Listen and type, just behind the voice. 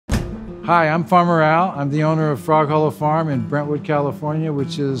Hi, I'm Farmer Al. I'm the owner of Frog Hollow Farm in Brentwood, California,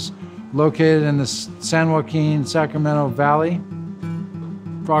 which is located in the San Joaquin, Sacramento Valley.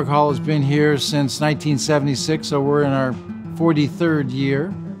 Frog Hollow has been here since 1976, so we're in our 43rd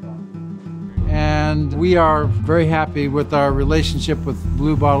year. And we are very happy with our relationship with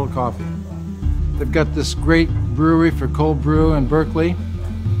Blue Bottle Coffee. They've got this great brewery for cold brew in Berkeley.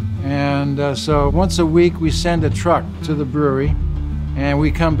 And so once a week we send a truck to the brewery, and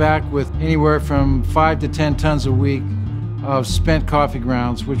we come back with anywhere from 5 to 10 tons a week of spent coffee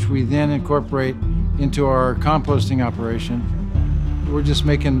grounds, which we then incorporate into our composting operation. We're just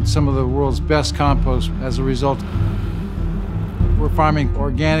making some of the world's best compost as a result. We're farming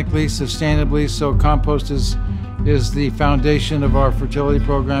organically, sustainably, so compost is the foundation of our fertility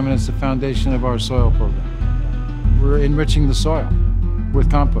program, and it's the foundation of our soil program. We're enriching the soil with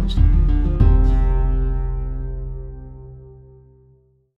compost.